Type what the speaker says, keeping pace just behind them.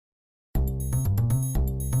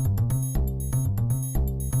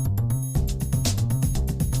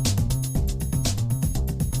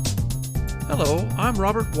Hello, I'm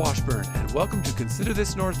Robert Washburn, and welcome to Consider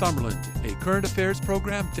This Northumberland, a current affairs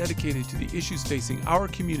program dedicated to the issues facing our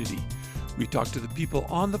community. We talk to the people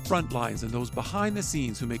on the front lines and those behind the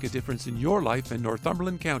scenes who make a difference in your life in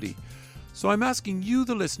Northumberland County. So I'm asking you,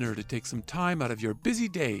 the listener, to take some time out of your busy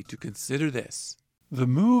day to consider this. The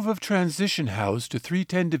move of Transition House to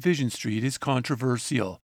 310 Division Street is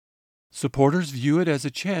controversial. Supporters view it as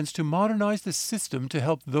a chance to modernize the system to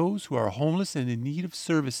help those who are homeless and in need of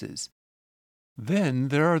services. Then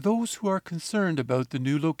there are those who are concerned about the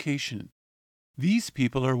new location. These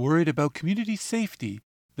people are worried about community safety,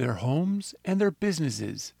 their homes, and their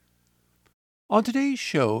businesses. On today's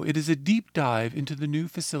show, it is a deep dive into the new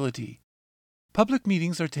facility. Public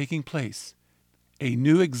meetings are taking place. A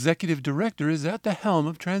new executive director is at the helm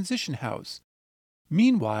of Transition House.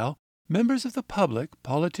 Meanwhile, members of the public,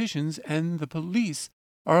 politicians, and the police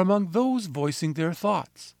are among those voicing their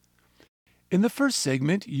thoughts. In the first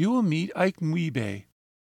segment, you will meet Ike Wiebe,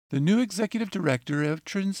 the new executive director of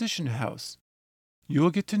Transition House. You will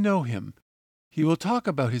get to know him. He will talk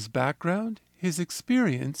about his background, his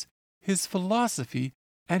experience, his philosophy,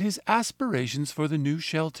 and his aspirations for the new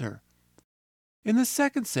shelter. In the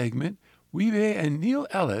second segment, Wiebe and Neil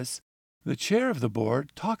Ellis, the chair of the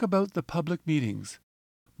board, talk about the public meetings.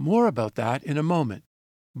 More about that in a moment.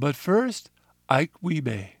 But first, Ike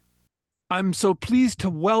Wiebe. I'm so pleased to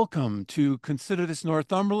welcome to Consider This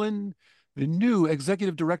Northumberland the new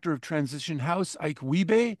Executive Director of Transition House, Ike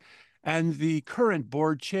Wiebe, and the current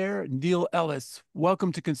board chair, Neil Ellis.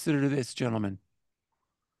 Welcome to Consider This, gentlemen.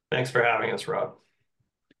 Thanks for having us, Rob.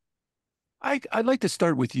 Ike, I'd like to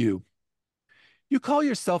start with you. You call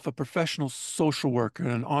yourself a professional social worker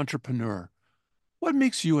and an entrepreneur. What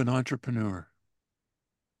makes you an entrepreneur?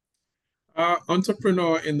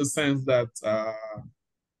 Entrepreneur in the sense that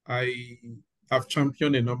I have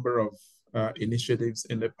championed a number of initiatives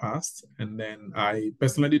in the past, and then I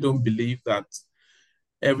personally don't believe that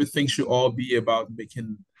everything should all be about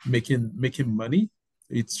making money.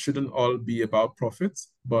 It shouldn't all be about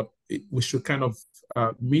profits, but we should kind of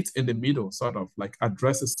meet in the middle, sort of like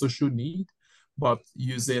address a social need, but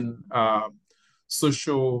using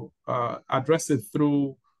address it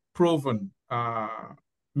through proven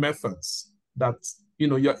methods that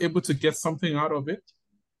you're able to get something out of it,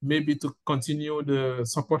 maybe to continue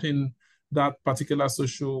supporting that particular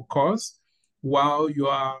social cause while you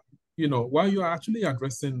are actually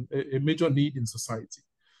addressing a major need in society.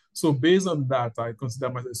 So based on that, I consider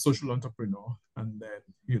myself a social entrepreneur, and then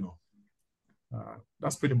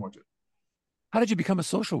that's pretty much it. How did you become a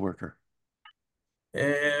social worker?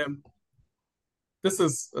 This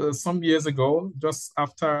is some years ago, just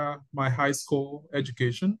after my high school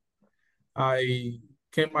education. I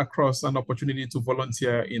came across an opportunity to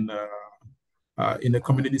volunteer in a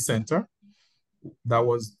community center that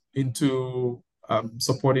was into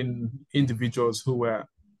supporting individuals who were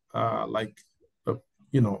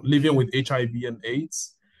living with HIV and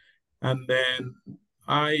AIDS. And then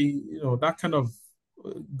that kind of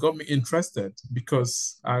got me interested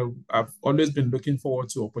because I've always been looking forward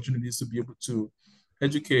to opportunities to be able to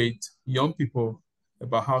educate young people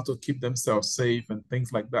about how to keep themselves safe and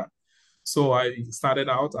things like that. So I started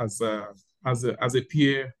out as a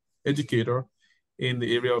peer educator in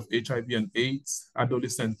the area of HIV and AIDS,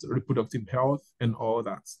 adolescent reproductive health, and all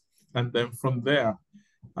that. And then from there,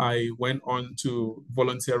 I went on to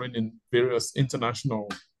volunteering in various international,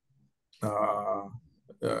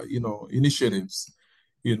 initiatives.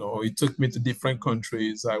 It took me to different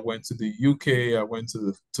countries. I went to the UK, I went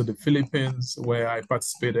to the Philippines, where I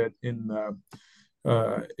participated in a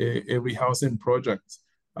rehousing project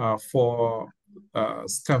for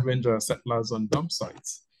scavenger settlers on dump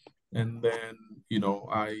sites. And then,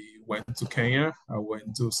 I went to Kenya, I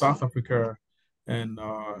went to South Africa, and,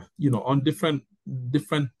 on different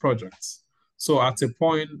projects. So at a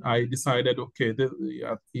point, I decided, okay,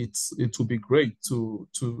 it would be great to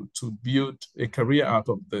build a career out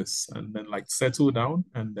of this, and then settle down,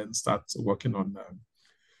 and then start working on,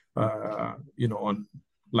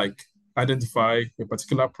 identify a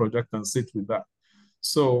particular project and sit with that.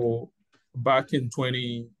 So back in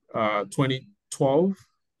 2012,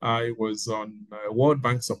 I was on a World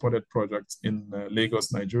Bank supported project in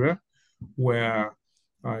Lagos, Nigeria, where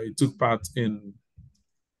I took part in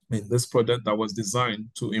this project that was designed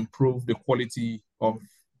to improve the quality of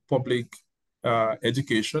public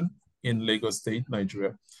education in Lagos State,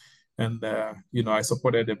 Nigeria. And, I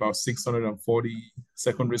supported about 640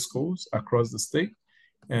 secondary schools across the state.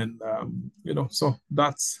 And, so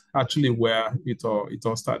that's actually where it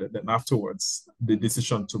all started. And afterwards, the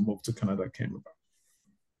decision to move to Canada came about.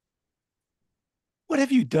 What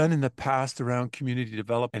have you done in the past around community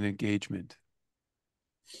development and engagement?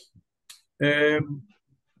 Um,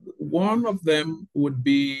 one of them would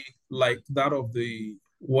be like that of the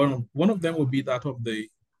one of them would be that of the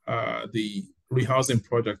rehousing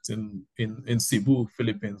project in Cebu,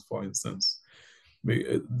 Philippines, for instance.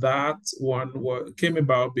 That one came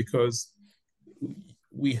about because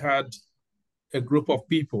we had a group of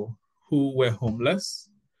people who were homeless.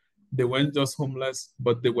 They weren't just homeless,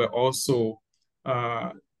 but they were also,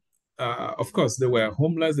 uh, of course, they were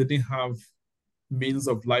homeless. They didn't have means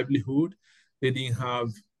of livelihood. They didn't have,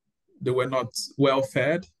 they were not well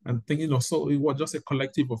fed and thinking, so it was just a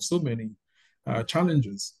collective of so many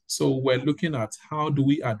challenges. So we're looking at how do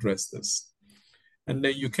we address this? And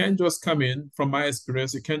then you can't just come in, from my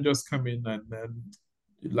experience, you can't just come in and then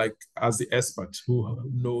like as the expert who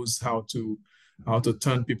knows how to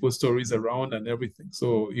turn people's stories around and everything.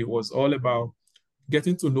 So it was all about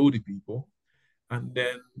getting to know the people and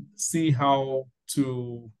then see how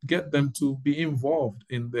to get them to be involved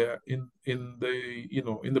in the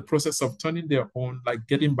process of turning their own, like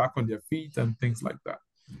getting back on their feet and things like that.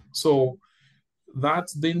 So that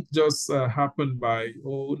didn't just happen by,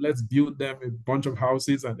 oh, let's build them a bunch of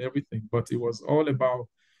houses and everything, but it was all about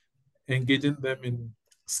engaging them in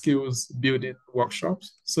skills building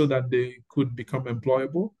workshops so that they could become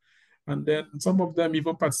employable. And then some of them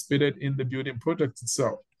even participated in the building project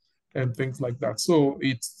itself and things like that. So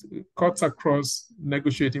it cuts across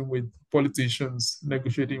negotiating with politicians,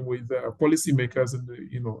 negotiating with policymakers in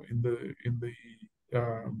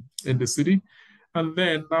the city, and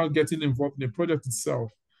then now getting involved in the project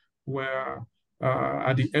itself, where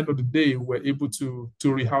at the end of the day, we're able to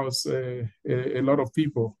rehouse a lot of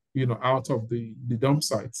people, out of the dump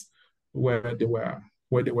sites where they were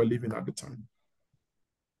living at the time.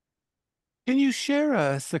 Can you share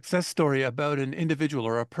a success story about an individual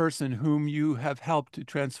or a person whom you have helped to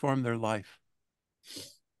transform their life?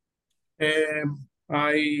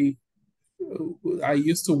 I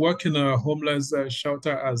used to work in a homeless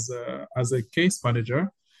shelter as a case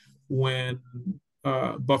manager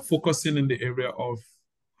but focusing in the area of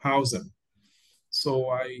housing. So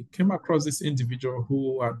I came across this individual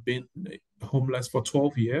who had been homeless for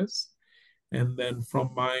 12 years. And then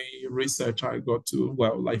from my research, I got to,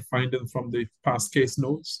 well, like finding from the past case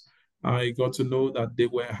notes, I got to know that they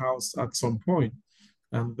were housed at some point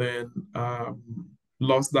and then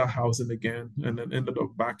lost that housing again and then ended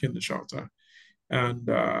up back in the shelter. And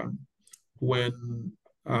when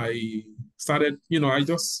I started,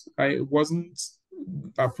 I wasn't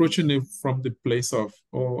approaching it from the place of,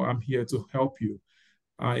 oh, I'm here to help you.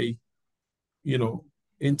 I,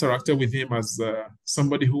 interacted with him as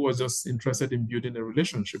somebody who was just interested in building a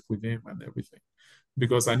relationship with him and everything,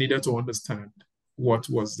 because I needed to understand what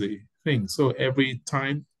was the thing. So every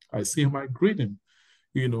time I see him, I greet him,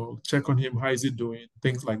 check on him, how is he doing,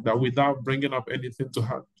 things like that, without bringing up anything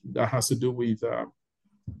that has to do with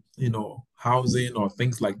housing or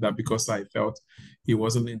things like that, because I felt he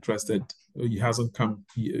wasn't interested. He hasn't come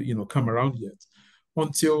around yet,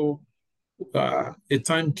 until a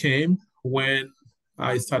time came when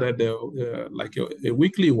I started a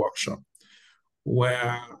weekly workshop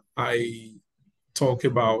where I talk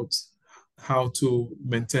about how to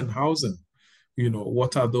maintain housing.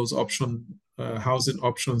 What are those housing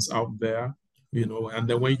options out there? And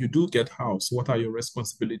then when you do get housed, what are your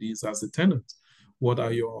responsibilities as a tenant? What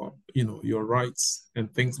are your rights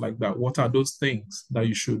and things like that? What are those things that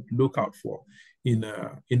you should look out for in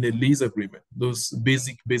a lease agreement? Those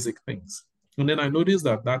basic things. And then I noticed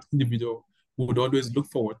that individual would always look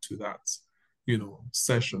forward to that,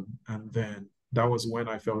 session. And then that was when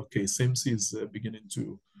I felt, okay, SIMS is beginning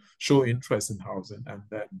to show interest in housing. And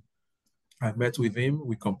then I met with him.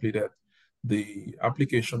 We completed the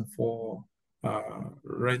application for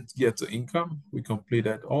rent get to income. We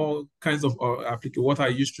completed all kinds of applications. What I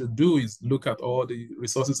used to do is look at all the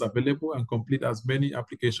resources available and complete as many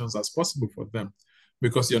applications as possible for them,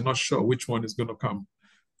 because you're not sure which one is going to come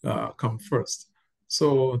first.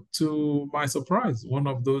 So to my surprise, one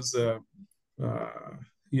of those, I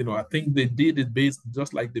think they did it based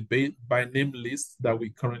just like the by name list that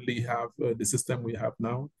we currently have, the system we have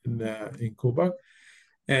now in Cuba.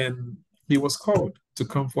 And he was called to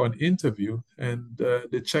come for an interview, and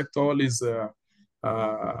they checked all his,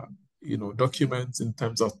 documents in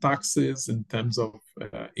terms of taxes, in terms of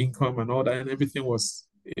income and all that, and everything was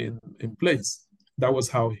in place. That was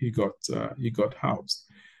how he got housed.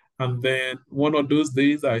 And then one of those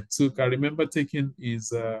days I remember taking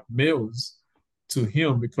his mails to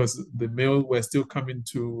him, because the mail were still coming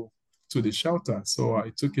to the shelter. So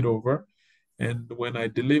I took it over. And when I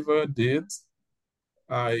delivered it,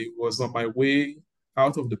 I was on my way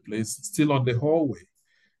out of the place, still on the hallway.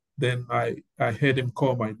 Then I heard him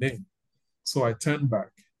call my name. So I turned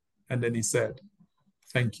back, and then he said,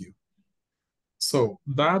 "Thank you." So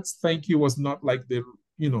that thank you was not like the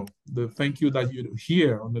thank you that you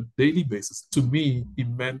hear on a daily basis. To me, it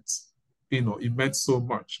meant so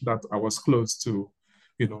much that I was close to,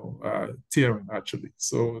 tearing actually.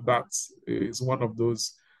 So that is one of those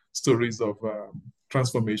stories of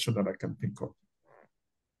transformation that I can think of.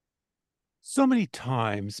 So many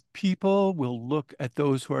times people will look at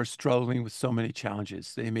those who are struggling with so many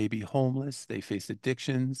challenges. They may be homeless, they face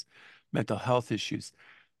addictions, mental health issues.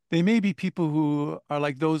 They may be people who are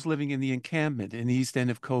like those living in the encampment in the east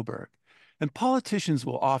end of Coburg. And politicians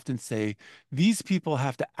will often say, these people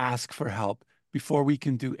have to ask for help before we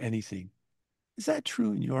can do anything. Is that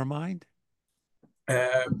true in your mind?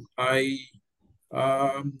 I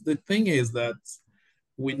The thing is that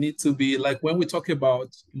we need to be like when we talk about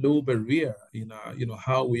low barrier in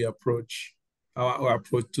how we approach our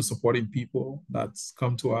approach to supporting people that's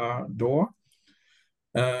come to our door.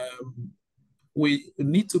 Um, we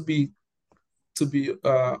need to be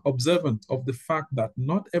observant of the fact that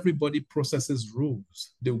not everybody processes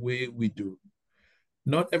rules the way we do.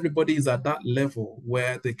 Not everybody is at that level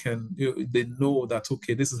where they know that,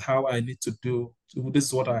 okay, this is how I need to do, this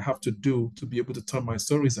is what I have to do to be able to turn my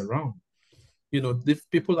stories around.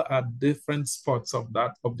 People are at different spots of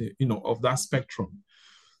that spectrum.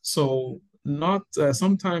 So not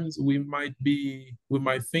sometimes we might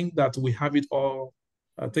think that we have it all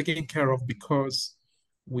taken care of because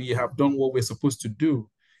we have done what we're supposed to do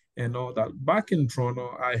and all that. Back in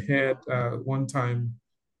Toronto, I heard one time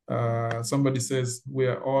somebody says we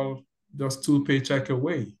are all just two paycheck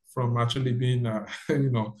away from actually being,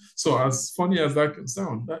 So as funny as that can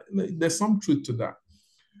sound, there's some truth to that.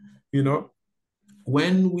 You know,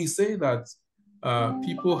 when we say that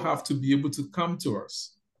people have to be able to come to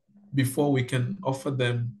us before we can offer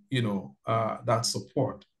them, that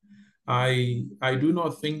support. I do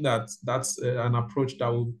not think that that's an approach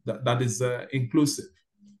that is inclusive.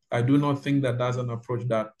 I do not think that that's an approach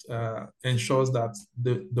that ensures that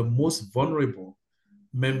the most vulnerable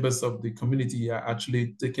members of the community are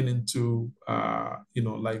actually taken into,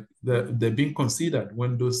 like they're being considered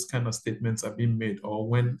when those kind of statements are being made or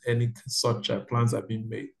when any such plans are being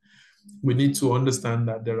made. We need to understand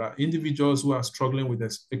that there are individuals who are struggling with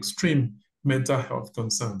extreme mental health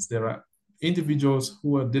concerns. There are individuals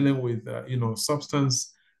who are dealing with,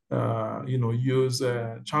 substance, use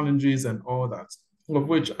challenges and all that. Of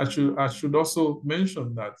which I should also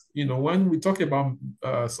mention that, when we talk about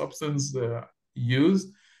substance use,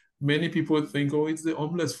 many people think, oh, it's the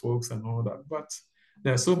homeless folks and all that. But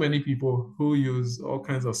there are so many people who use all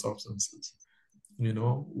kinds of substances. We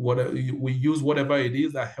use whatever it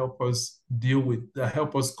is that help us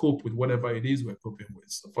cope with whatever it is we're coping with.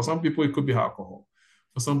 So for some people, it could be alcohol.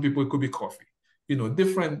 For some people, it could be coffee.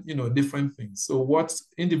 Different things. So what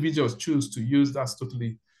individuals choose to use, that's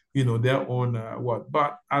totally, their own what.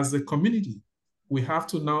 But as a community, we have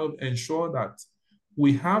to now ensure that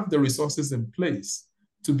we have the resources in place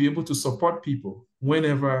to be able to support people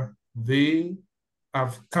whenever they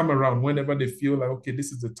have come around, whenever they feel like, okay,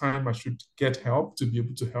 this is the time I should get help to be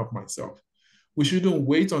able to help myself. We shouldn't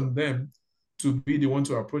wait on them to be the one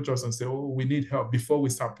to approach us and say, oh, we need help before we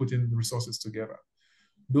start putting resources together.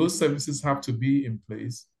 Those services have to be in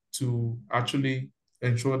place to actually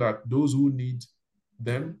ensure that those who need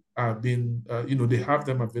them are being, they have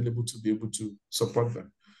them available to be able to support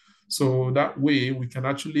them. So that way we can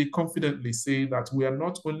actually confidently say that we are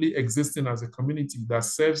not only existing as a community that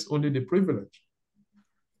serves only the privileged,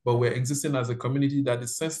 but we're existing as a community that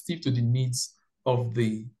is sensitive to the needs of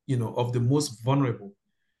the most vulnerable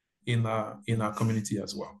in our community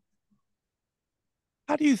as well.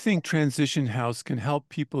 How do you think Transition House can help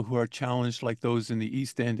people who are challenged like those in the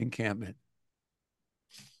East End encampment?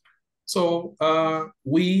 So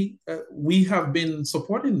we have been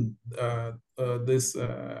supporting this.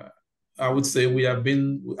 I would say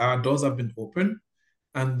our doors have been open,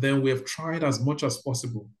 and then we have tried as much as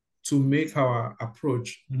possible to make our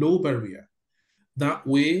approach low barrier. That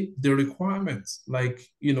way, the requirements, like,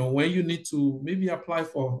 when you need to maybe apply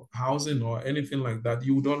for housing or anything like that,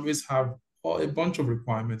 you would always have a bunch of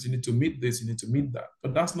requirements. You need to meet this, you need to meet that.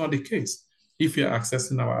 But that's not the case if you're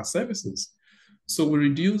accessing our services. So we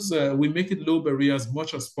make it low barrier as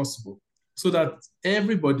much as possible so that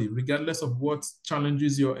everybody, regardless of what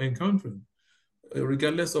challenges you're encountering,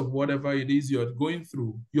 regardless of whatever it is you're going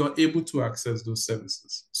through, you're able to access those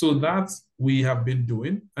services. So that we have been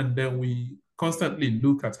doing, and then we constantly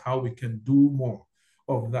look at how we can do more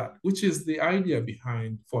of that, which is the idea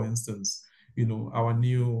behind, for instance,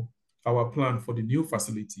 our plan for the new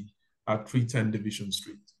facility at 310 Division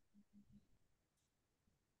Street.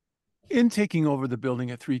 In taking over the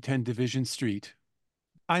building at 310 Division Street,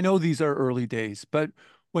 I know these are early days, but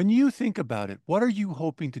when you think about it, what are you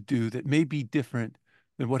hoping to do that may be different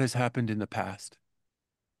than what has happened in the past?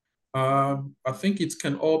 I think it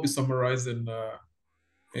can all be summarized in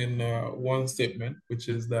one statement, which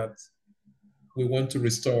is that we want to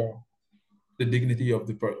restore the dignity of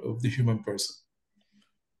the human person.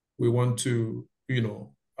 We want to,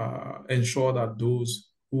 ensure that those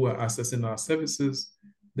who are accessing our services,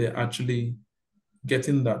 they're actually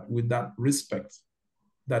getting that with that respect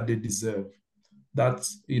that they deserve, that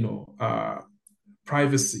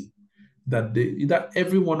privacy that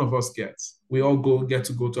every one of us gets. We all get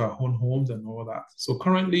to go to our own homes and all that. So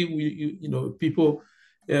currently, people,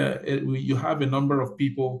 you have a number of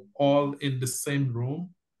people all in the same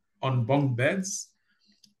room on bunk beds.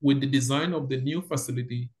 With the design of the new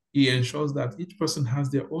facility, it ensures that each person has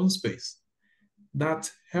their own space.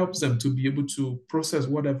 That helps them to be able to process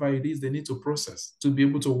whatever it is they need to process, to be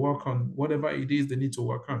able to work on whatever it is they need to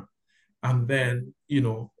work on. And then,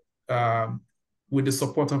 with the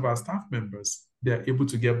support of our staff members, they're able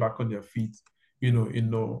to get back on their feet, in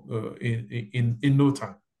no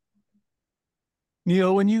time.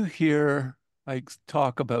 Neil, when you hear like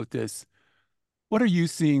talk about this, what are you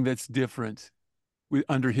seeing that's different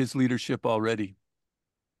under his leadership already?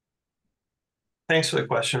 Thanks for the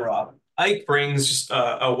question, Rob. Ike brings just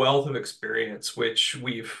a wealth of experience, which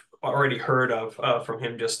we've already heard of from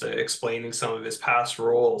him just explaining some of his past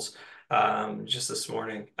roles just this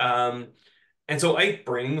morning. And so Ike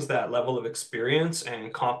brings that level of experience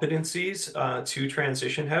and competencies to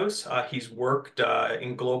Transition House. He's worked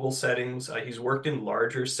in global settings. He's worked in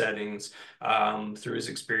larger settings through his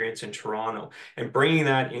experience in Toronto. And bringing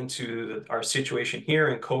that into our situation here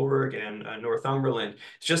in Cobourg and Northumberland,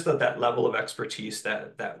 it's just that level of expertise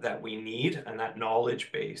that we need and that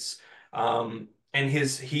knowledge base. And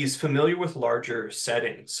he's familiar with larger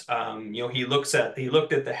settings. He looked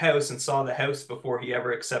at the house and saw the house before he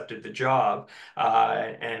ever accepted the job,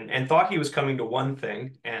 and thought he was coming to one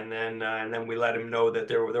thing, and then we let him know that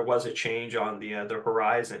there was a change on the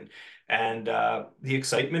horizon. And the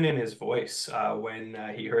excitement in his voice when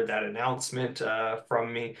he heard that announcement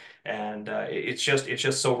from me, and it's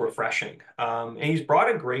just so refreshing. And he's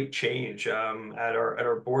brought a great change at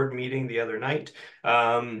our board meeting the other night.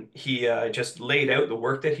 He just laid out the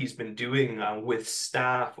work that he's been doing with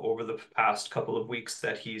staff over the past couple of weeks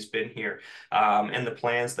that he's been here, and the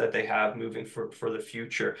plans that they have moving for the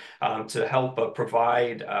future to help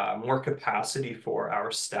provide more capacity for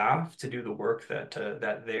our staff to do the work that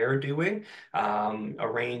they're doing,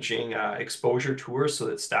 arranging exposure tours so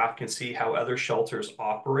that staff can see how other shelters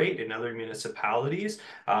operate in other municipalities,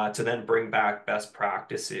 to then bring back best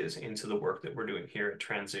practices into the work that we're doing here at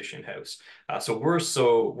Transition House. So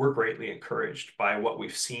we're greatly encouraged by what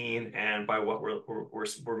we've seen and by what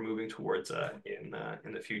we're moving towards in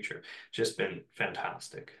the future. Just been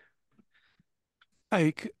fantastic.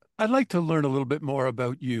 Ike, I'd like to learn a little bit more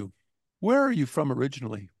about you. Where are you from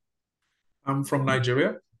originally? I'm from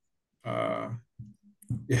Nigeria.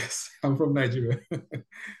 Yes, I'm from Nigeria.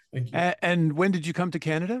 Thank you. And when did you come to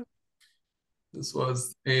Canada? This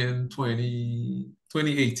was in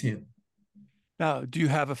 2018. Now, do you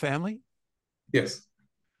have a family? Yes.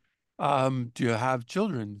 Do you have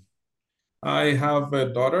children? I have a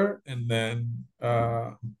daughter, and then,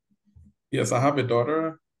 yes, I have a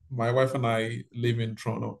daughter. My wife and I live in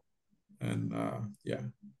Toronto, and yeah.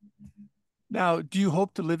 Now, do you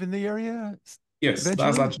hope to live in the area Yes, that's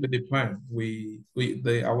eventually? actually the plan.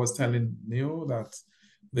 I was telling Neil that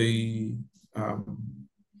the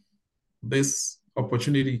this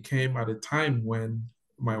opportunity came at a time when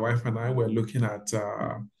my wife and I were looking at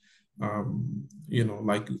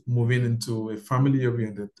like moving into a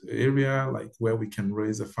family-oriented area, like where we can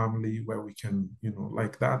raise a family, where we can,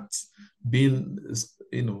 like that, being,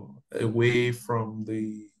 away from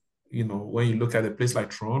when you look at a place like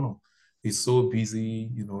Toronto, it's so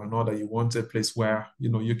busy, and all that. You want a place where,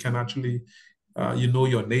 you can actually,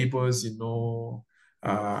 your neighbors, the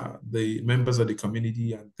members of the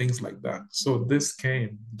community and things like that. So this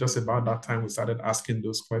came just about that time we started asking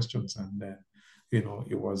those questions, and it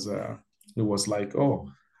was like,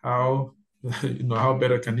 oh, how how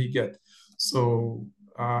better can he get? So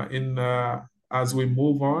in as we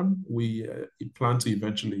move on, we plan to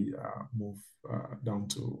eventually move down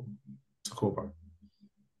to Cobourg.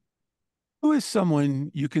 Who is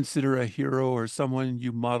someone you consider a hero or someone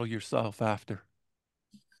you model yourself after?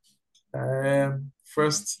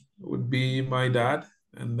 First would be my dad,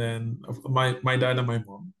 and then my dad and my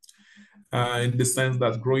mom. In the sense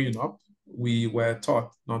that growing up, we were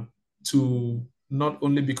taught not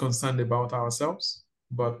only be concerned about ourselves,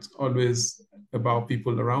 but always about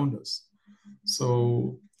people around us.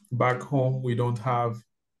 So back home, we don't have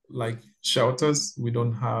like shelters. We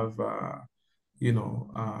don't have, I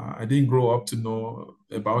didn't grow up to know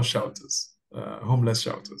about shelters, homeless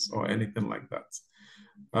shelters or anything like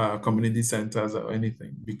that, community centers or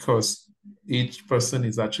anything, because each person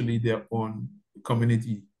is actually their own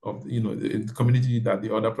community of, the community that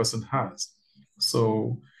the other person has.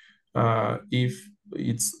 So if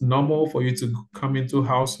it's normal for you to come into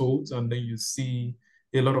households and then you see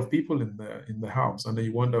a lot of people in the house, and then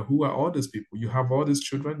you wonder who are all these people. You have all these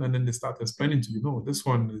children, and then they start explaining to you, no, this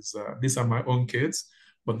one is these are my own kids,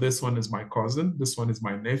 but this one is my cousin, this one is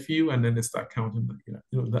my nephew, and then they start counting.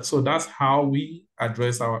 So that's how we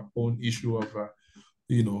address our own issue of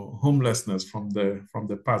homelessness from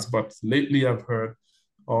the past. But lately, I've heard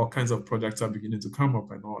all kinds of projects are beginning to come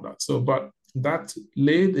up and all that. So, but that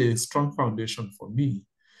laid a strong foundation for me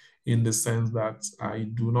in the sense that I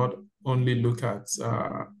do not only look at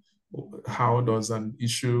how does an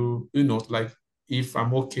issue, like if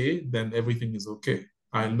I'm okay, then everything is okay.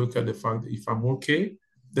 I look at the fact that if I'm okay,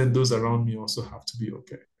 then those around me also have to be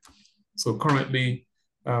okay. So currently,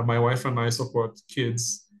 my wife and I support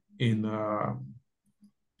kids in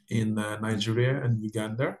Nigeria and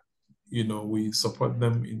Uganda. We support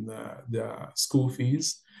them in their school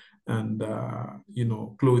fees and,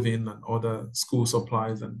 clothing and other school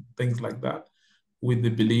supplies and things like that, with the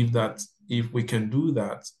belief that if we can do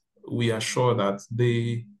that, we are sure that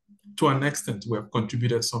they, to an extent, we have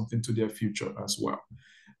contributed something to their future as well.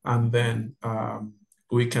 And then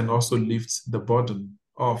we can also lift the burden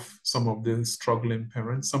of some of the struggling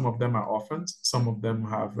parents. Some of them are orphans, some of them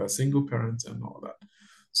have a single parents and all that.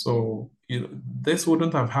 So, this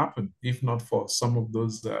wouldn't have happened if not for some of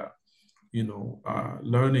those,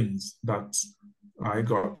 learnings that I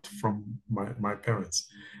got from my parents.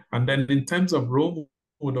 And then in terms of role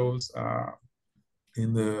models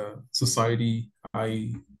in the society,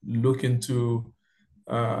 I look into,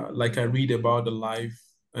 like I read about the life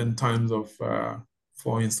and times of,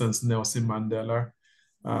 for instance, Nelson Mandela,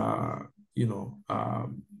 uh,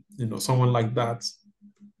 someone like that.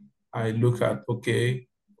 I look at, okay,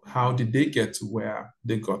 how did they get to where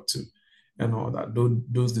they got to and all that,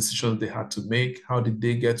 those decisions they had to make, how did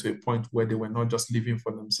they get to a point where they were not just living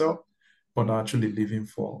for themselves, but actually living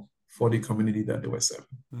for the community that they were serving.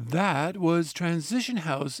 That was Transition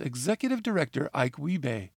House Executive Director Ike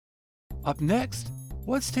Wiebe. Up next,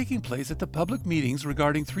 what's taking place at the public meetings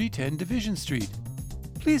regarding 310 Division Street?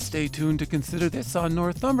 Please stay tuned to consider this on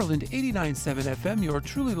Northumberland 89.7 FM, your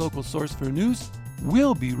truly local source for news.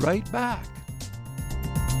 We'll be right back.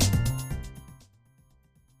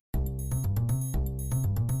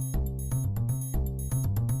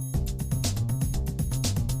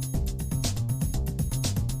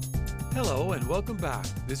 Hello and welcome back.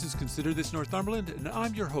 This is Consider This Northumberland, and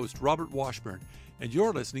I'm your host, Robert Washburn, and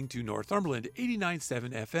you're listening to Northumberland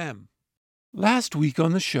 89.7 FM. Last week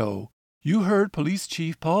on the show, you heard Police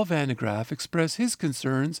Chief Paul Vandegraff express his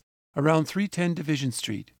concerns around 310 Division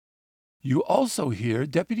Street. You also hear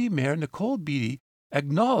Deputy Mayor Nicole Beattie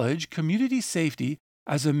acknowledge community safety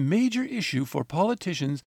as a major issue for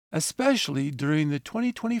politicians, especially during the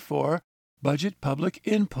 2024 budget public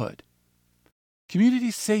input.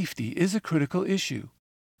 Community safety is a critical issue.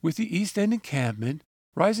 With the East End encampment,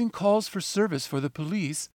 rising calls for service for the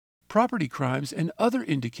police, property crimes, and other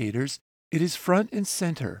indicators, it is front and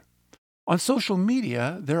center. On social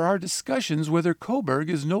media, there are discussions whether Cobourg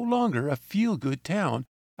is no longer a feel-good town,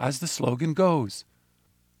 as the slogan goes.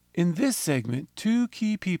 In this segment, two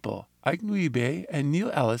key people, Ike Wiebe and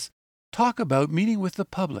Neil Ellis, talk about meeting with the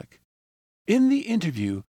public. In the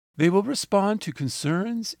interview, they will respond to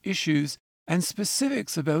concerns, issues, and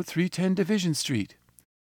specifics about 310 Division Street.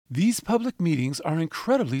 These public meetings are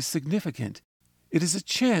incredibly significant. It is a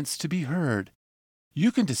chance to be heard.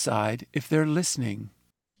 You can decide if they're listening.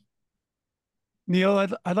 Neil,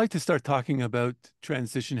 I'd like to start talking about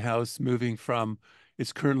Transition House moving from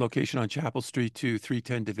its current location on Chapel Street to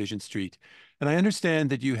 310 Division Street. And I understand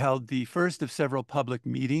that you held the first of several public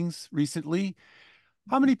meetings recently.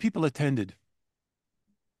 How many people attended?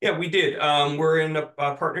 Yeah, we did. We're in a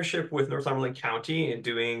partnership with Northumberland County and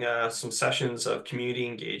doing some sessions of community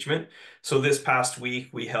engagement. So this past week,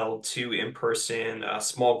 we held 2 in-person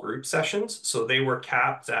small group sessions. So they were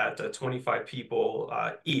capped at 25 people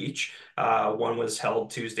each. One was held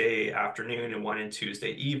Tuesday afternoon and one in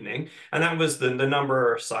Tuesday evening. And that was the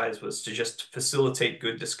number size was to just facilitate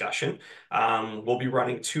good discussion. We'll be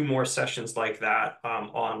running 2 more sessions like that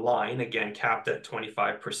online, again, capped at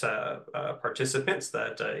 25% participants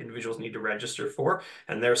that individuals need to register for,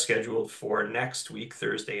 and they're scheduled for next week,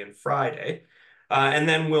 Thursday and Friday. And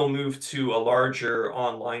then we'll move to a larger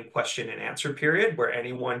online question and answer period where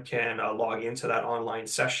anyone can log into that online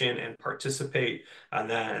session and participate. And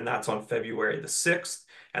that's on February the 6th.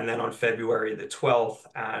 And then on February the 12th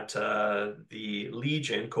at the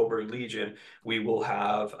Legion, Cobourg Legion, we will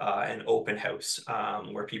have an open house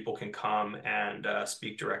where people can come and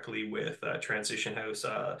speak directly with Transition House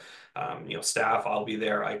staff. I'll be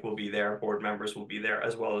there, Ike will be there, board members will be there,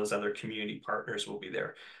 as well as other community partners will be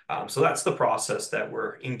there. So that's the process that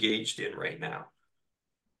we're engaged in right now.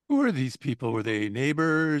 Who are these people? Were they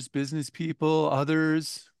neighbors, business people,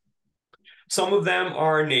 others? Some of them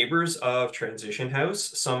are neighbors of Transition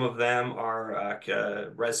House. Some of them are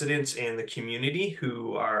residents in the community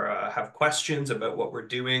who have questions about what we're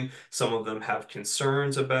doing. Some of them have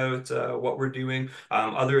concerns about what we're doing.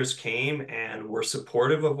 Others came and were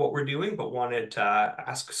supportive of what we're doing, but wanted to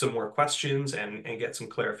ask some more questions and get some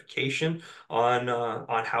clarification on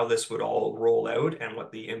how this would all roll out and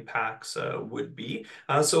what the impacts would be.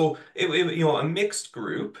 So a mixed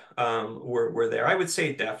group were there. I would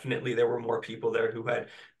say definitely there were more people there who had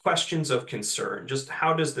questions of concern. Just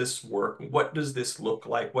how does this work? What does this look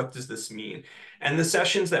like? What does this mean? And the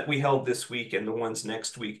sessions that we held this week and the ones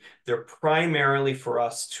next week, they're primarily for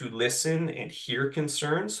us to listen and hear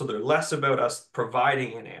concerns. So they're less about us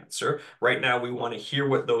providing an answer. Right now, we want to hear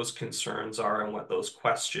what those concerns are and what those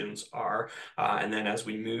questions are. And then as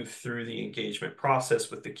we move through the engagement process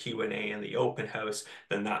with the Q&A and the open house,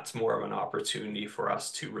 then that's more of an opportunity for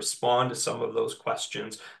us to respond to some of those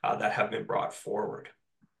questions that have been brought forward.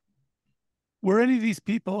 Were any of these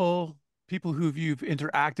people who you've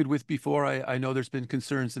interacted with before? I know there's been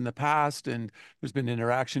concerns in the past and there's been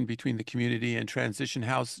interaction between the community and Transition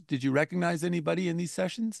House. Did you recognize anybody in these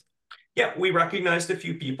sessions? Yeah, we recognized a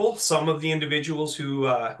few people. Some of the individuals who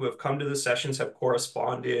have come to the sessions have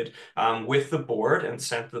corresponded with the board and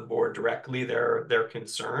sent the board directly their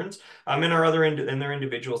concerns. And there are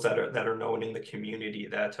individuals that are known in the community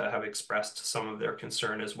that have expressed some of their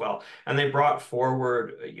concern as well. And they brought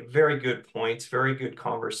forward very good points, very good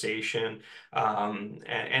conversation.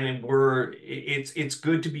 It's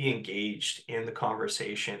good to be engaged in the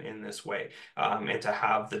conversation in this way and to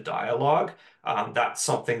have the dialogue. That's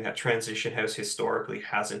something that Transition House historically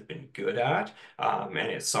hasn't been good at, and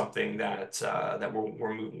it's something that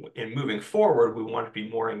we're moving forward. We want to be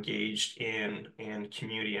more engaged in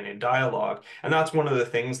community and in dialogue, and that's one of the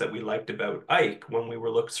things that we liked about Ike when we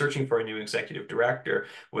were searching for a new executive director,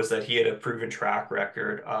 was that he had a proven track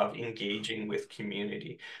record of engaging with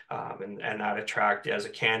community, and that as a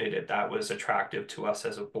candidate, that was attractive to us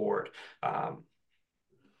as a board.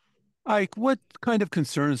 Ike, what kind of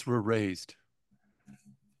concerns were raised?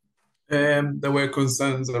 There were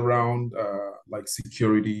concerns around like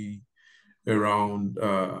security, around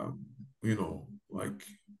like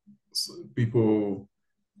people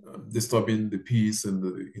disturbing the peace in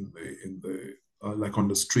the like on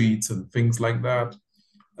the streets and things like that.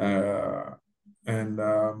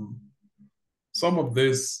 Some of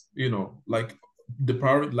this, like the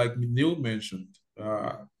priority, like Neil mentioned,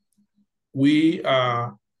 we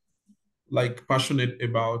are like passionate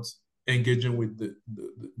about engaging with the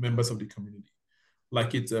members of the community.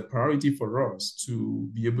 Like it's a priority for us to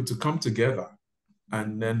be able to come together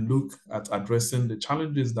and then look at addressing the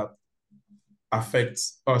challenges that affect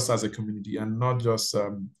us as a community and not just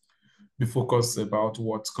be focused about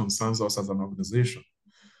what concerns us as an organization.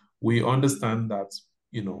 We understand that,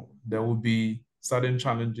 there will be certain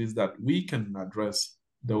challenges that we can address.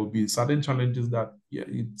 There will be certain challenges that,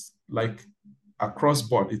 it's like across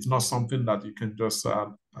board. It's not something that you can just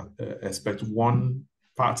expect one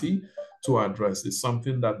party to address. It's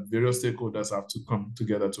something that various stakeholders have to come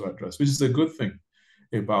together to address, which is a good thing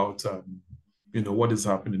about what is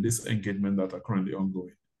happening, this engagement that are currently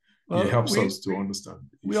ongoing. Well, it helps us to understand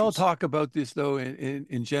issues. We all talk about this though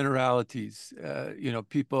in generalities.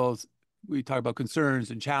 We talk about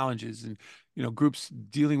concerns and challenges and groups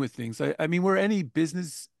dealing with things. I mean, were any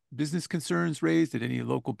business concerns raised? Did any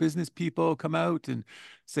local business people come out and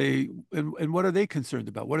say, and what are they concerned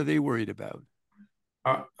about? What are they worried about?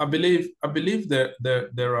 I believe that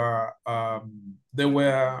there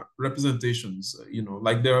were representations,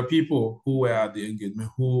 like there are people who were at the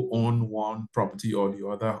engagement who own one property or the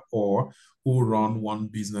other, or who run one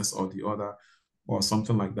business or the other, or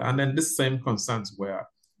something like that. And then the same concerns were,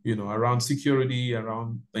 around security,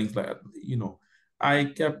 around things like that. I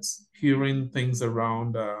kept hearing things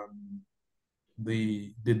around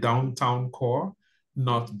the downtown core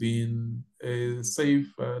not being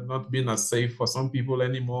safe, not being as safe for some people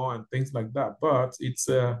anymore, and things like that. But it's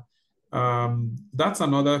That's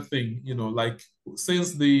another thing, like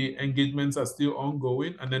since the engagements are still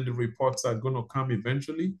ongoing and then the reports are going to come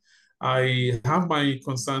eventually, I have my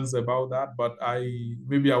concerns about that, but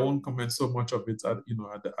maybe I won't comment so much of it at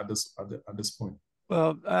this point.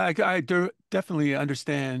 Well, I definitely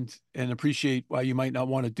understand and appreciate why you might not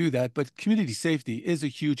want to do that, but community safety is a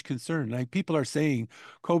huge concern. Like people are saying,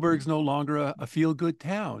 Cobourg's no longer a feel-good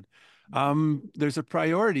town. There's a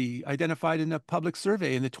priority identified in a public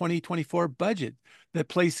survey in the 2024 budget that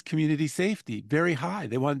placed community safety very high.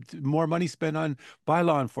 They want more money spent on by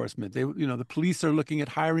law enforcement. The police are looking at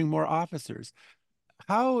hiring more officers.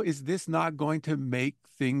 How is this not going to make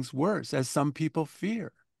things worse, as some people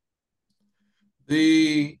fear?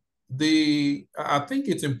 I think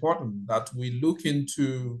it's important that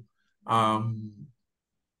um,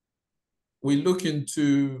 we look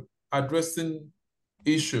into addressing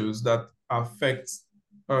issues that affect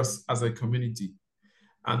us as a community,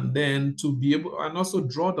 and then to be able and also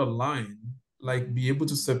draw the line, like be able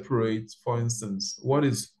to separate, for instance, what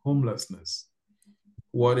is homelessness,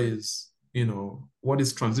 what is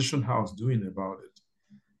transition house doing about it,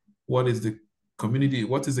 what is the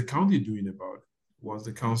what is the county doing about it, what's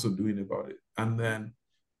the council doing about it, and then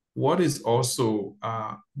what is also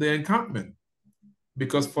the encampment,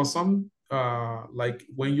 because for some like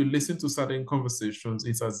when you listen to certain conversations,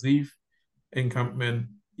 it's as if encampment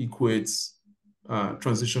equates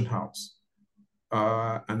transition house,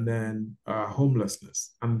 and then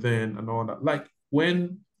homelessness, and then and all that. Like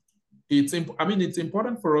when it's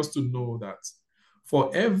important for us to know that for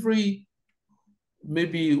every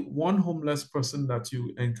maybe one homeless person that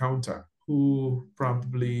you encounter who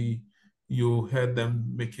probably you heard them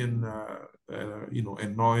making a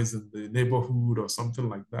noise in the neighborhood or something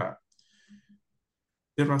like that,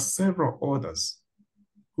 there are several others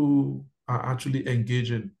who are actually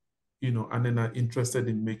engaging, and then are interested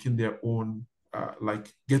in making their own,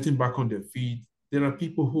 like getting back on their feet. There are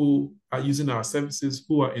people who are using our services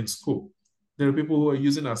who are in school. There are people who are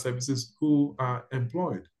using our services who are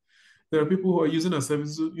employed. There are people who are using our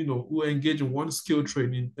services, who engage in one skill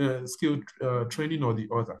training or the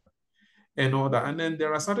other, and all that. And then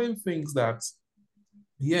there are certain things that,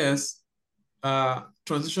 yes,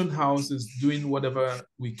 Transition House is doing whatever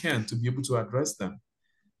we can to be able to address them.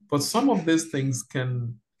 But some of these things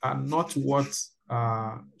are not what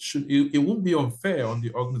it won't be unfair on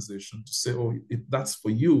the organization to say, oh, that's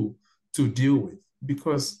for you to deal with,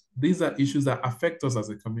 because these are issues that affect us as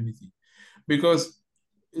a community. Because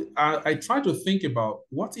I try to think about,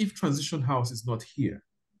 what if Transition House is not here?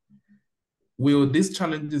 Will these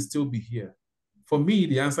challenges still be here? For me,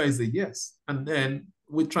 the answer is a yes. And then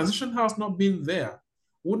with Transition House not being there,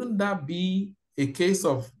 wouldn't that be a case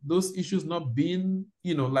of those issues not being,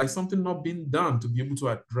 like something not being done to be able to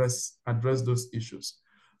address those issues?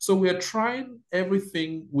 So we're trying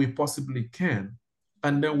everything we possibly can,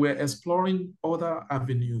 and then we're exploring other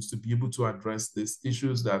avenues to be able to address these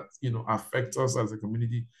issues that affect us as a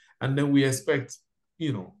community, and then we expect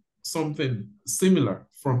something similar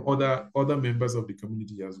from other members of the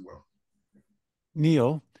community as well.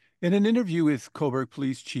 Neil, in an interview with Cobourg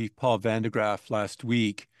Police Chief Paul Vandegraff last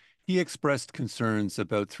week, he expressed concerns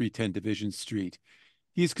about 310 Division Street.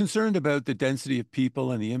 He is concerned about the density of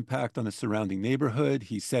people and the impact on the surrounding neighborhood.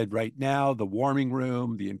 He said right now the warming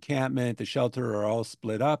room, the encampment, the shelter are all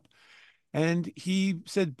split up. And he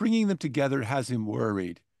said bringing them together has him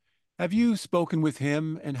worried. Have you spoken with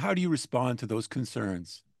him, and how do you respond to those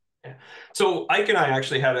concerns? Yeah. So Ike and I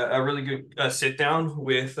actually had a really good sit down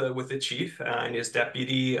with the chief and his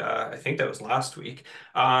deputy. I think that was last week.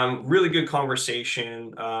 Really good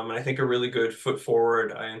conversation, and I think a really good foot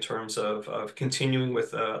forward in terms of continuing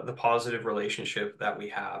with the positive relationship that we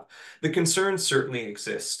have. The concerns certainly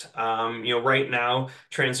exist. Right now,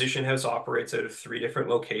 Transition House operates out of 3 different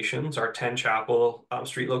locations: our 10 Chapel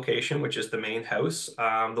Street location, which is the main house,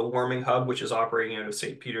 the Warming Hub, which is operating out of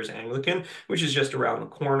St. Peter's Anglican, which is just around the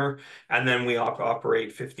corner. And then we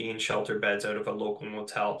operate 15 shelter beds out of a local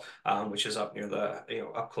motel, which is up near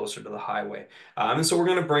up closer to the highway. And so we're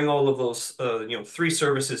going to bring all of those, 3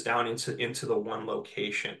 services down into the one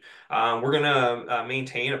location. We're going to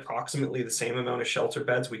maintain approximately the same amount of shelter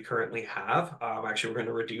beds we currently have. Actually, we're going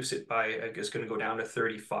to reduce it by, it's going to go down to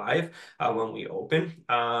 35 when we open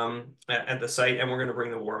at the site, and we're going to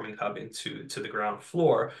bring the Warming Hub to the ground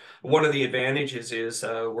floor. One of the advantages is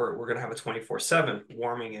we're going to have a 24/7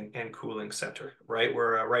 warming and cooling center, right?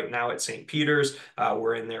 We're right now at St. Peter's.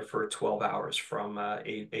 We're in there for 12 hours from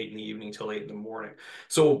 8 in the evening till 8 in the morning.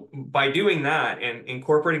 So by doing that and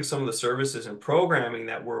incorporating some of the services and programming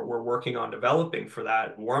that we're working on developing for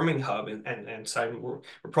that warming hub, and so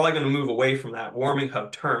we're probably going to move away from that warming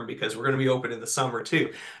hub term because we're going to be open in the summer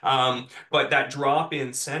too. But that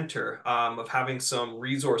drop-in center of having some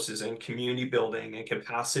resources and community building and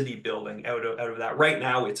capacity building out of that. Right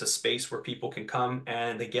now, it's a space where people can come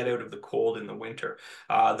and they get out of the cold in the winter.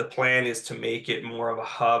 The plan is to make it more of a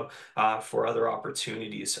hub for other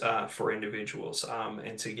opportunities for individuals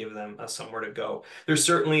and to give them somewhere to go. There's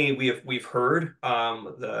certainly we've heard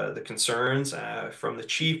the concerns from the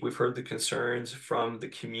chief. We've heard the concerns from the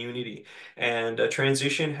community, and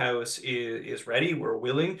Transition House is ready. We're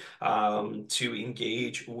willing to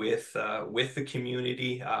engage with the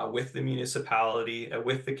community, with the municipality,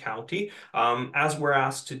 with the county, as we're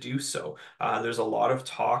asked to do so. There's a lot of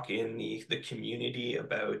talk in the community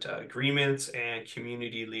about agreements and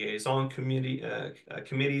community liaison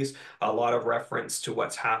committees, a lot of reference to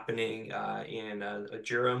what's happening in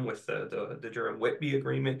Durham with the Durham-Whitby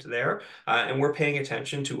agreement there. And we're paying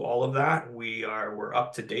attention to all of that. We're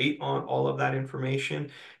up to date on all of that information,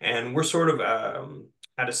 and we're sort of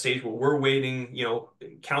at a stage where we're waiting.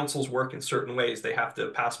 Councils work in certain ways. They have to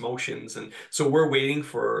pass motions, and so we're waiting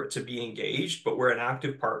to be engaged, but we're an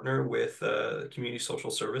active partner with Community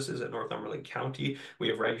Social Services at Northumberland County. We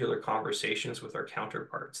have regular conversations with our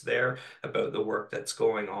counterparts there about the work that's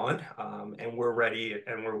going on, and we're ready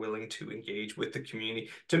and we're willing to engage with the community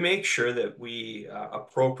to make sure that we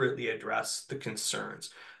appropriately address the concerns.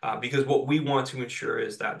 Because what we want to ensure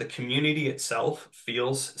is that the community itself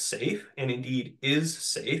feels safe and indeed is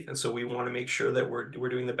safe. And so we want to make sure that we're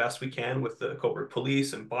doing the best we can with the Cobourg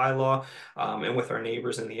Police and bylaw and with our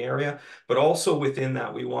neighbors in the area. But also within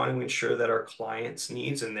that, we want to ensure that our clients'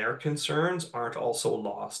 needs and their concerns aren't also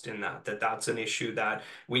lost in that's an issue that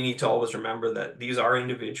we need to always remember, that these are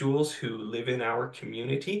individuals who live in our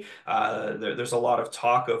community. There's a lot of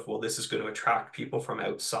talk of, well, this is going to attract people from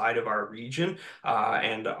outside of our region,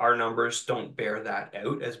 and our numbers don't bear that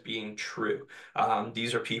out as being true.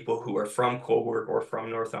 These are people who are from Cobourg or from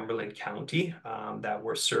Northumberland County that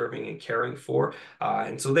we're serving and caring for,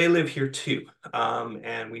 and so they live here too.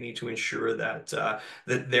 And we need to ensure that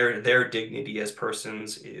that their dignity as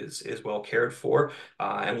persons is well cared for,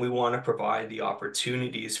 and we want to provide the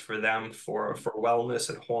opportunities for them for wellness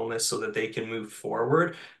and wholeness, so that they can move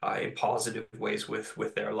forward in positive ways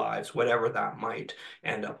with their lives, whatever that might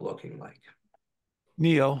end up looking like.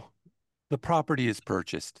 Neil, the property is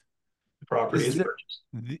purchased. The property is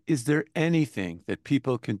purchased. Is there anything that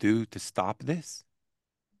people can do to stop this?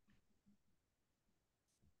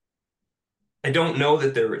 I don't know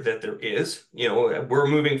that there is. We're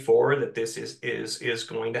moving forward, that this is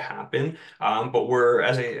going to happen. But we're,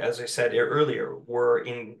 as I said earlier,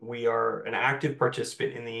 we are an active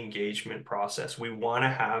participant in the engagement process. We want to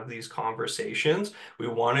have these conversations. We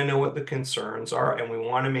want to know what the concerns are, and we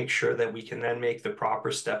want to make sure that we can then make the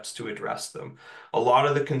proper steps to address them. A lot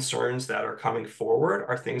of the concerns that are coming forward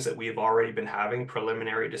are things that we have already been having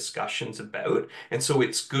preliminary discussions about. And so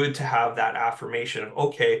it's good to have that affirmation of,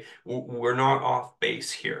 okay, we're not off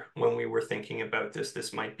base here when we were thinking about this.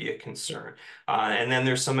 This might be a concern. And then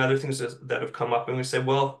there's some other things that have come up, and we say,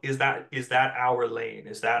 well, is that our lane?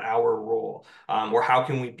 Is that our role? Or how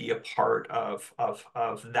can we be a part of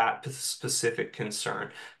that specific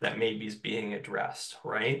concern that maybe is being addressed,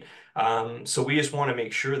 right? So we just want to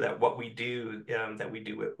make sure that what we do, that we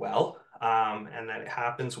do it well, and that it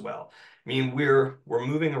happens well. I mean, we're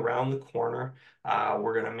moving around the corner.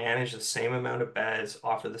 We're going to manage the same amount of beds,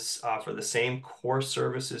 offer the same core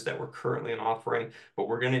services that we're currently offering, but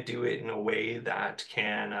we're going to do it in a way that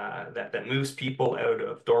can that moves people out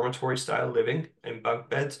of dormitory style living in bunk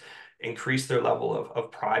beds, increase their level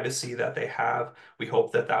of privacy that they have. We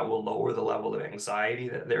hope that will lower the level of anxiety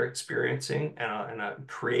that they're experiencing, and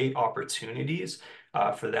create opportunities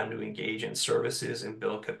for them to engage in services and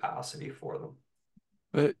build capacity for them.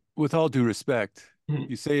 But with all due respect,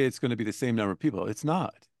 you say it's going to be the same number of people. It's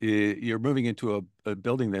not. You're moving into a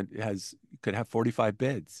building that could have 45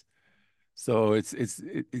 beds. So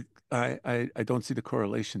I don't see the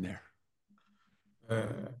correlation there.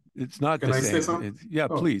 It's not the same. Can I say something? Yeah,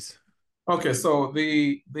 please. Okay, so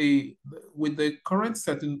with the current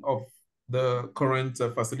setting of the current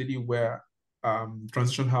facility where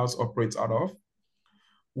Transition House operates out of,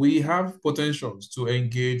 we have potentials to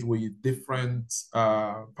engage with different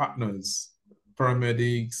partners,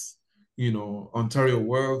 paramedics, Ontario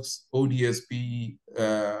Works, ODSP,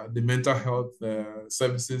 the mental health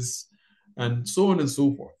services, and so on and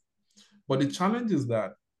so forth. But the challenge is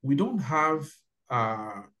that we don't have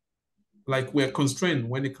like we're constrained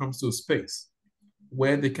when it comes to space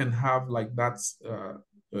where they can have like that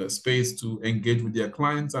space to engage with their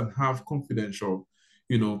clients and have confidential,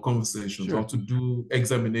 conversations or Sure. to do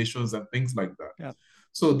examinations and things like that. Yeah.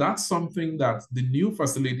 So that's something that the new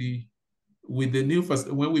facility, when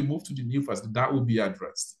we move to the new facility, that will be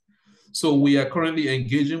addressed. So we are currently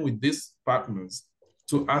engaging with these partners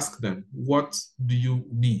to ask them, what do you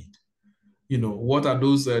need? What are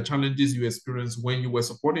those challenges you experienced when you were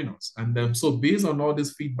supporting us? And then, so based on all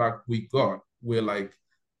this feedback we got, we're like,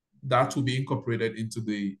 that will be incorporated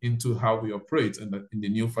into how we operate in the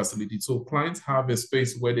new facility. So clients have a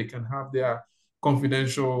space where they can have their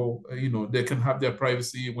confidential, they can have their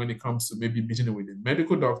privacy when it comes to maybe meeting with a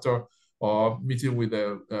medical doctor or meeting with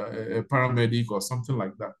a paramedic or something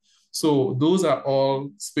like that. So those are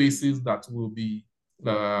all spaces that will be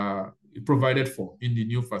provided for in the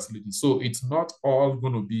new facility. So it's not all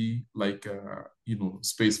going to be like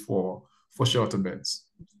space for shelter beds.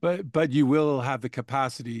 But you will have the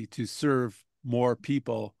capacity to serve more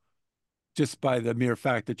people just by the mere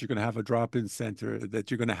fact that you're going to have a drop-in center, that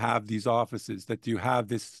you're going to have these offices, that you have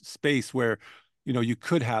this space where, you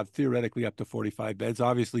could have theoretically up to 45 beds.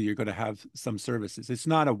 Obviously, you're going to have some services. It's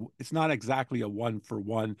not exactly a one for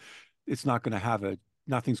one. It's not going to have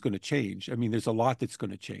nothing's going to change. I mean, there's a lot that's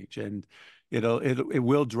going to change, and it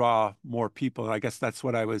will draw more people. And I guess that's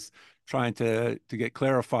what I was trying to get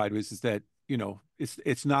clarified is that,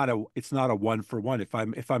 it's not a one for one.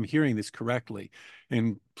 If I'm hearing this correctly,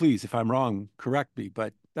 and please, if I'm wrong, correct me,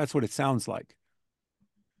 but that's what it sounds like.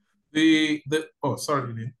 Oh,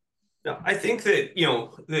 sorry, Vinny. No, I think that,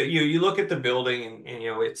 you look at the building and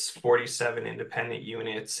it's 47 independent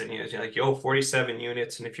units and you're like, 47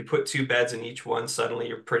 units. And if you put 2 beds in each one, suddenly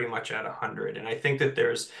you're pretty much at 100. And I think that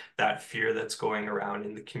there's that fear that's going around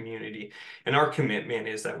in the community. And our commitment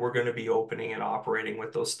is that we're going to be opening and operating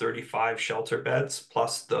with those 35 shelter beds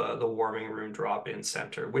plus the warming room drop-in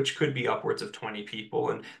center, which could be upwards of 20 people.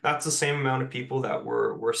 And that's the same amount of people that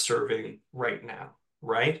we're serving right now.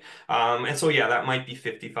 Right. And so, yeah, that might be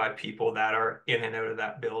 55 people that are in and out of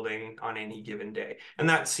that building on any given day. And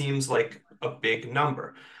that seems like a big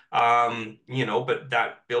number. But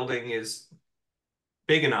that building is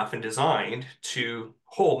big enough and designed to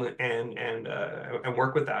hold and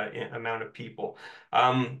work with that amount of people.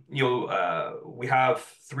 We have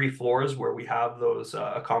 3 floors where we have those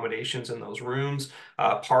accommodations in those rooms.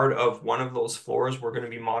 Part of one of those floors, we're going to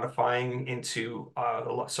be modifying into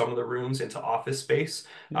some of the rooms into office space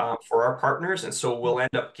for our partners. And so we'll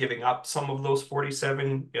end up giving up some of those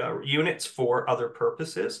 47 units for other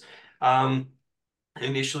purposes.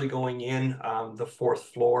 Initially going in the 4th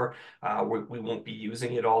floor, we won't be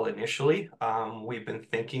using it all initially. We've been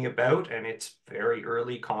thinking about, and it's very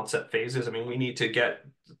early concept phases. I mean, we need to get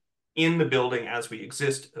in the building as we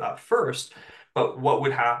exist first. But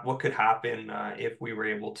what could happen if we were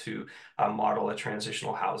able to model a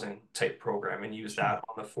transitional housing type program and use that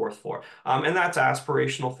on the 4th floor? And that's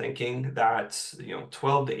aspirational thinking that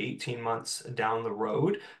 12 to 18 months down the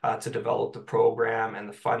road to develop the program and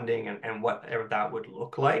the funding and whatever that would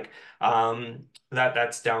look like.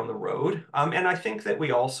 That's down the road. And I think that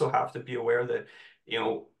we also have to be aware that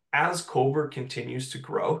as Cobourg continues to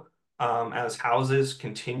grow, as houses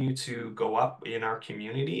continue to go up in our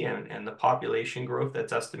community and the population growth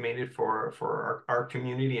that's estimated for our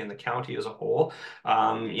community and the county as a whole,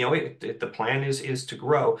 the plan is to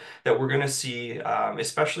grow, that we're going to see,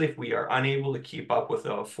 especially if we are unable to keep up with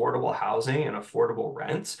affordable housing and affordable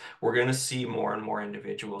rents, we're going to see more and more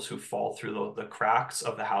individuals who fall through the cracks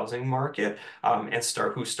of the housing market and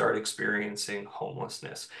start experiencing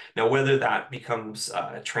homelessness. Now, whether that becomes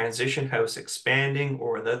a transition house expanding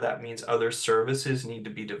or whether that means other services need to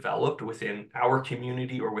be developed within our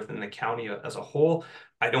community or within the county as a whole,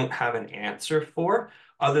 I don't have an answer for.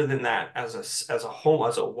 Other than that, as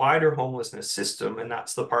a wider homelessness system, and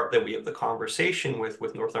that's the part that we have the conversation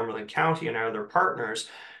with Northumberland County and our other partners,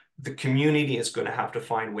 the community is going to have to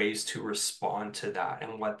find ways to respond to that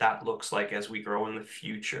and what that looks like as we grow in the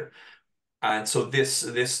future. And so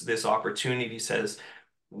this opportunity says,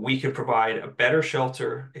 we could provide a better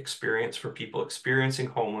shelter experience for people experiencing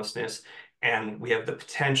homelessness, and we have the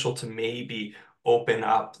potential to maybe open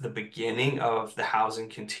up the beginning of the housing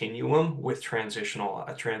continuum with a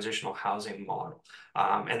transitional housing model.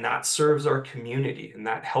 And that serves our community and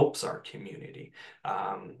that helps our community.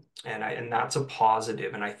 And that's a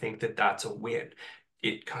positive, and I think that that's a win.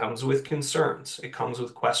 It comes with concerns. It comes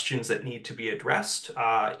with questions that need to be addressed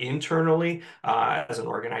internally as an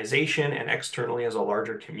organization and externally as a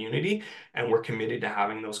larger community. And we're committed to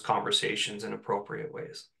having those conversations in appropriate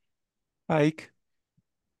ways. Ike,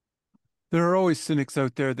 There are always cynics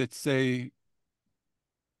out there that say,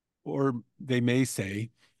 or they may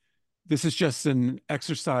say, this is just an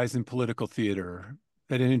exercise in political theater,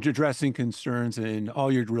 that in addressing concerns and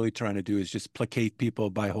all you're really trying to do is just placate people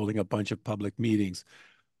by holding a bunch of public meetings.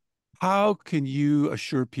 How can you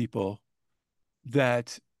assure people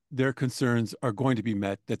that their concerns are going to be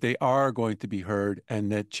met, that they are going to be heard,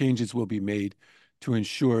 and that changes will be made to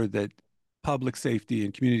ensure that public safety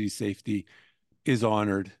and community safety is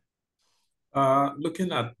honored?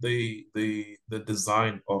 Looking at the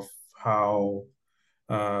design of how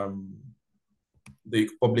the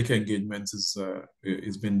public engagement is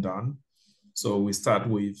being done. So we start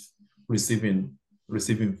with receiving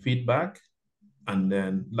feedback, and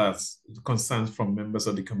then that's concerns from members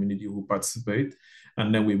of the community who participate,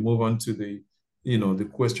 and then we move on to the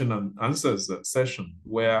question and answers session,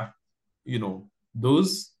 where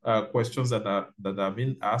those questions that are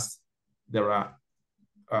being asked. There are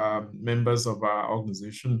members of our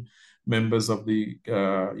organization, members of the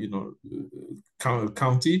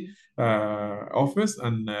county office,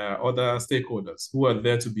 and other stakeholders who are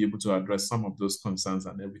there to be able to address some of those concerns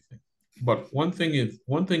and everything. But one thing is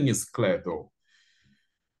clear, though.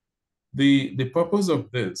 The purpose of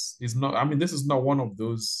this is not, this is not one of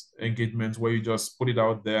those engagements where you just put it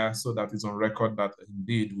out there so that it's on record that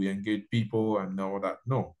indeed we engage people and all that.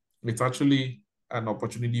 No, it's actually an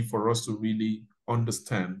opportunity for us to really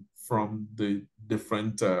understand from the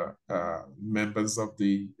different members of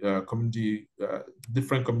the community,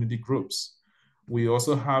 different community groups. We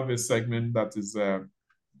also have a segment that is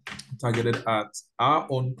targeted at our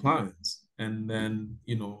own clients, and then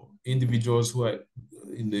individuals who are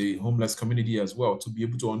in the homeless community as well, to be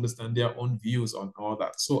able to understand their own views on all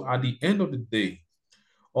that. So at the end of the day,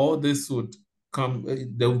 all this would come,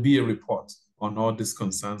 there will be a report on all these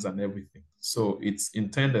concerns and everything. So it's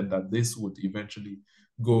intended that this would eventually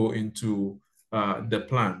go into the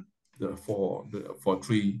plan for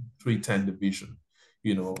 310 division.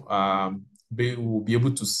 They will be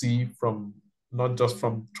able to see from not just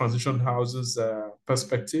from Transition House's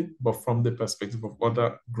perspective, but from the perspective of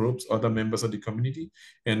other groups, other members of the community,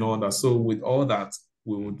 and all that. So with all that,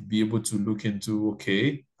 we would be able to look into,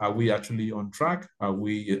 okay, are we actually on track? Are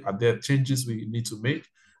there changes we need to make?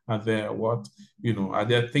 Are there are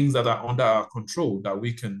there things that are under our control that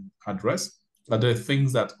we can address? Are there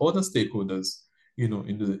things that other stakeholders,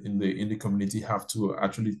 in the community have to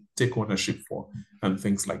actually take ownership for, and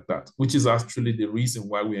things like that, which is actually the reason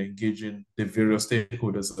why we're engaging the various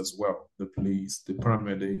stakeholders as well, the police, the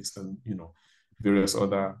paramedics, and various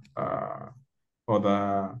other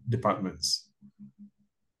departments.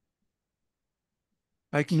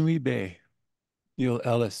 Ike Nwebe, Neil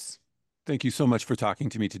Ellis, thank you so much for talking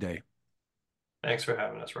to me today. Thanks for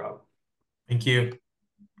having us, Rob. Thank you.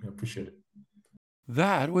 I appreciate it.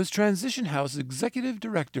 That was Transition House Executive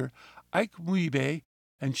Director Ike Nwebe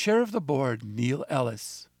and Chair of the Board Neil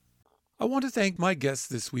Ellis. I want to thank my guests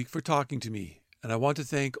this week for talking to me, and I want to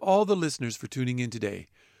thank all the listeners for tuning in today.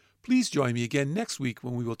 Please join me again next week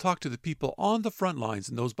when we will talk to the people on the front lines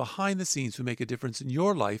and those behind the scenes who make a difference in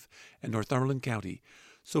your life and Northumberland County.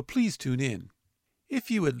 So please tune in. If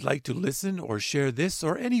you would like to listen or share this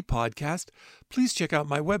or any podcast, please check out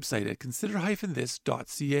my website at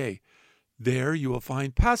consider-this.ca. There you will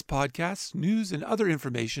find past podcasts, news, and other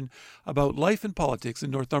information about life and politics in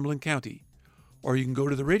Northumberland County. Or you can go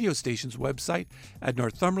to the radio station's website at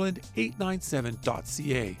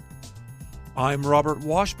northumberland897.ca. I'm Robert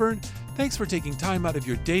Washburn. Thanks for taking time out of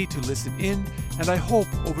your day to listen in, and I hope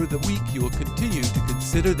over the week you will continue to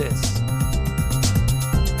consider this.